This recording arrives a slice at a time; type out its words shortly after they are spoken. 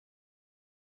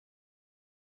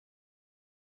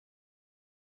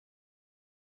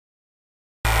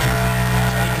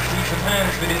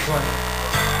one.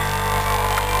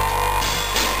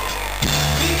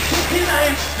 Big city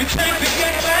life, me trying to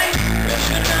get by.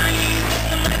 Pressure naive,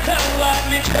 no matter what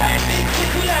me try. Big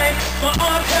city life, my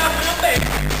heart out my back.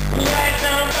 Right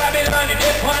now Babylon,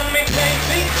 they want me crazy.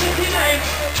 Big city life,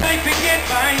 trying to get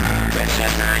by.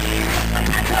 Pressure naive, no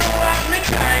matter what me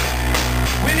try.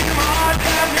 With my heart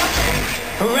out my back.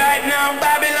 Right now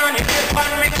Babylon, they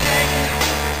want me crazy.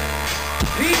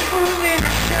 People in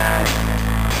the shine.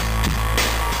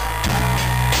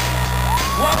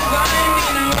 Walk blind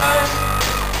in the road.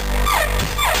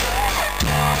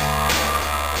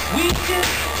 We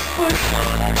just push on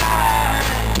the line.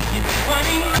 It's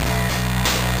funny,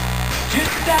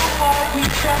 just how hard we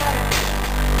try.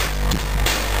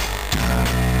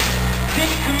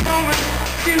 Take a moment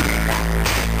to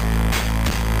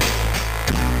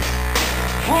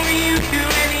for you do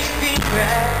anything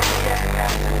right.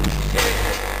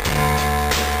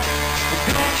 But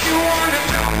don't you wanna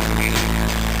know me?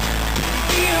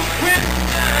 Be a friend of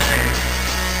mine.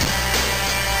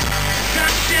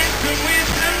 Stop sharing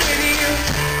wisdom with you.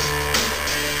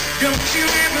 Don't you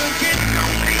ever get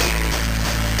lonely.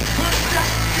 Put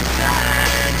up your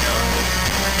time, no.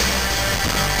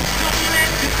 Don't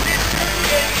let the system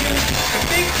get you. The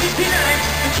big city life,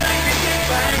 you're trying to get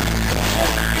by.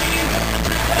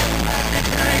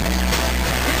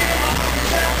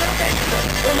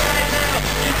 But right now,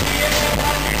 you see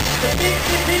everyone. The big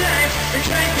city life, you're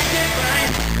trying to get by.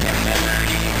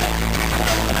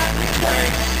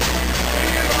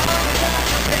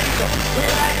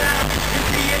 Right now, you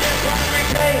see everyone.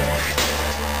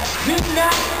 Do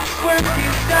not work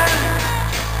is done.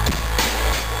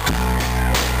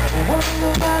 One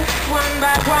of us, one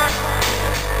by one,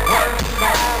 one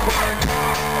by one.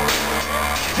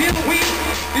 Till we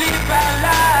live our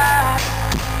lives.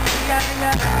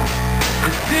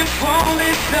 The simple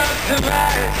is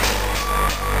subsidized.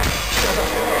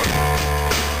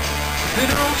 So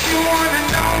don't you wanna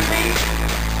know me?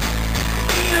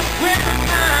 Be a friend of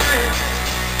mine.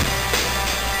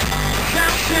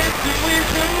 I'm sharing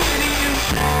wisdom with you.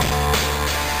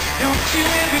 Don't you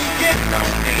ever get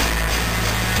lonely.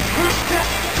 Put up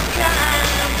the time,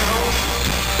 no.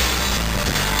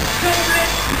 Don't let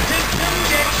the system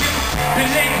get you.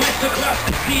 Relinquish across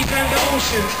the seas and the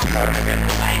oceans.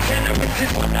 Life and the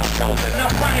riches when I'm chosen. I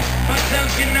find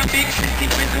myself in a big city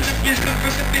prison of wisdom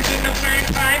for the vision of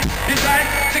mankind. Designed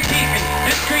to keep me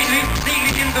discreetly,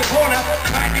 neatly in the corner.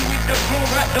 Fighting with the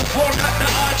flora, the fauna, the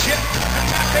hardship. And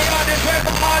my chaos is where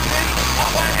the heart is. I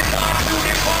find it hard to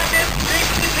define this big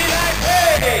city life.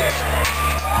 Hey!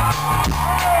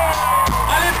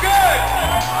 All is good!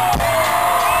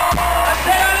 I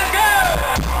said all is good!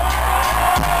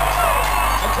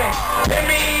 Okay, let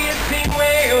me sing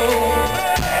way oh.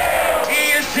 Hear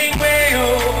you sing way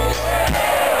oh.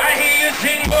 I hear you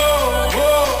sing whoa,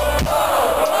 whoa.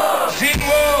 Sing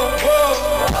whoa, whoa.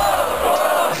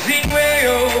 Sing way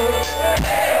oh.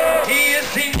 Hear you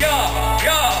sing yo,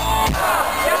 yo.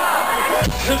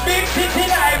 The big city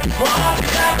life, walk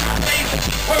out my face.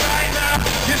 Where I now,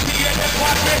 you see it at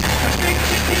one way. The big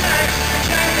city life,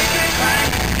 trying to get by.